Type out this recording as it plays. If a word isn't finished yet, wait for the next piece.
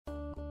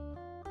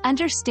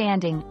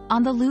Understanding,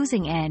 on the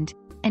losing end,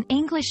 an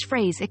English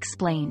phrase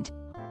explained.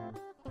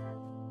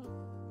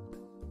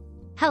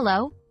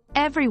 Hello,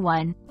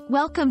 everyone,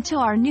 welcome to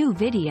our new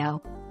video.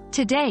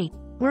 Today,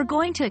 we're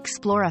going to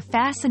explore a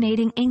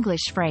fascinating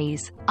English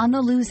phrase, on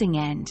the losing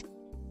end.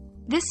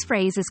 This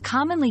phrase is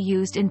commonly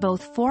used in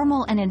both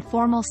formal and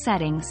informal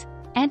settings,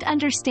 and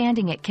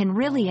understanding it can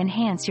really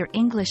enhance your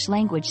English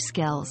language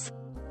skills.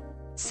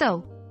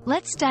 So,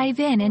 let's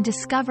dive in and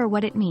discover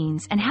what it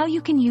means and how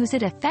you can use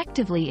it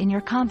effectively in your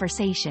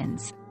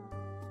conversations.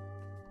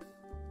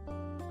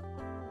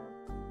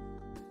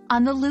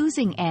 On the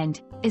losing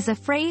end is a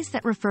phrase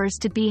that refers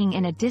to being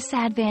in a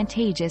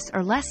disadvantageous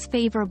or less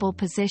favorable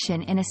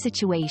position in a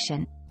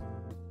situation.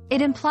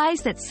 It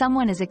implies that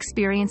someone is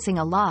experiencing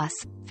a loss,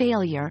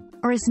 failure,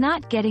 or is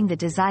not getting the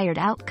desired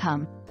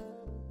outcome.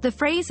 The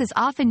phrase is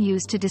often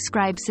used to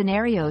describe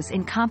scenarios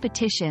in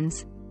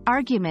competitions,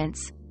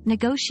 arguments,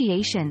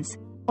 negotiations,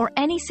 or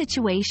any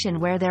situation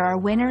where there are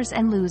winners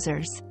and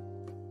losers.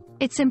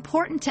 It's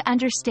important to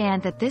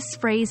understand that this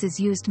phrase is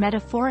used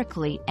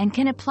metaphorically and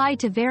can apply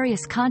to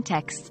various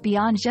contexts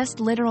beyond just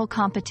literal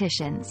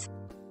competitions.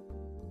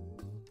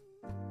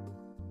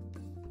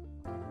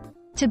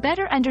 To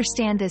better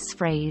understand this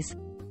phrase,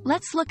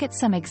 let's look at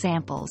some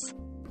examples.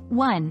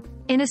 1.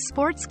 In a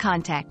sports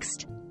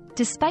context,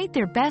 despite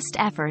their best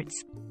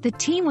efforts, the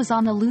team was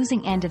on the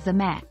losing end of the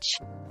match.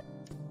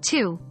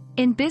 2.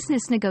 In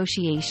business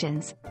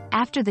negotiations,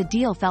 after the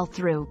deal fell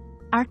through,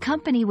 our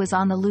company was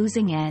on the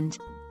losing end.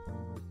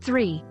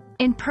 3.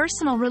 In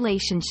personal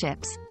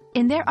relationships,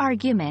 in their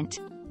argument,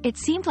 it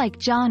seemed like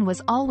John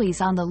was always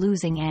on the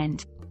losing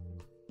end.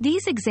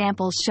 These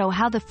examples show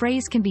how the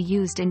phrase can be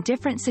used in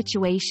different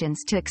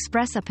situations to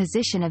express a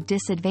position of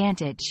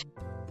disadvantage.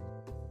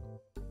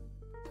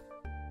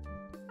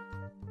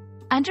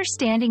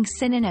 Understanding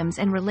synonyms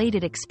and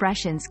related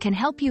expressions can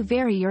help you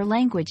vary your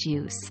language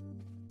use.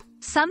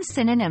 Some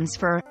synonyms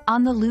for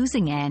on the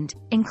losing end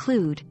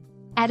include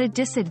at a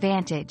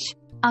disadvantage,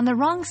 on the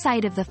wrong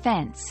side of the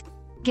fence,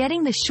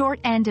 getting the short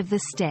end of the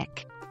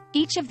stick.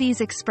 Each of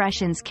these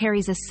expressions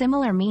carries a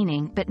similar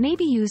meaning but may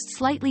be used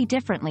slightly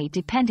differently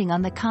depending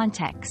on the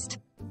context.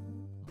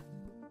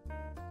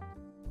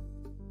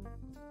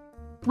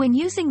 When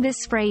using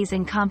this phrase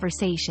in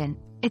conversation,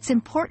 it's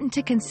important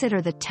to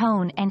consider the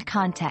tone and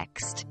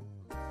context.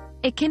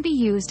 It can be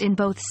used in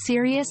both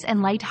serious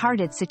and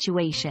light-hearted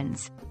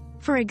situations.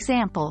 For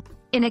example,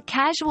 in a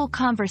casual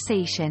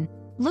conversation,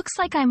 "Looks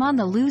like I'm on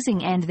the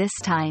losing end this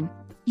time.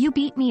 You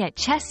beat me at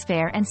chess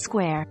fair and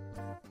square."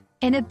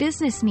 In a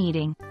business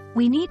meeting,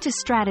 "We need to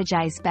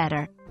strategize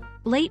better.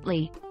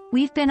 Lately,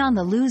 we've been on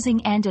the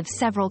losing end of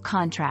several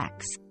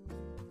contracts."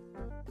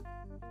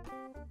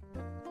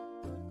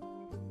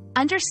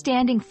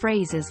 Understanding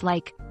phrases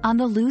like on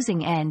the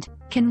losing end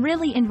can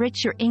really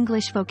enrich your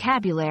English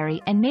vocabulary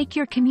and make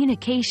your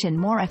communication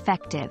more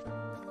effective.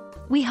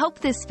 We hope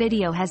this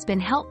video has been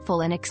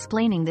helpful in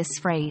explaining this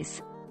phrase.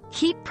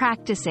 Keep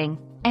practicing,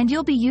 and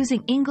you'll be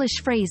using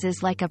English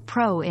phrases like a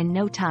pro in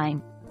no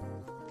time.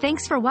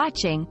 Thanks for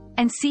watching,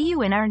 and see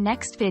you in our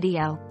next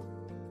video.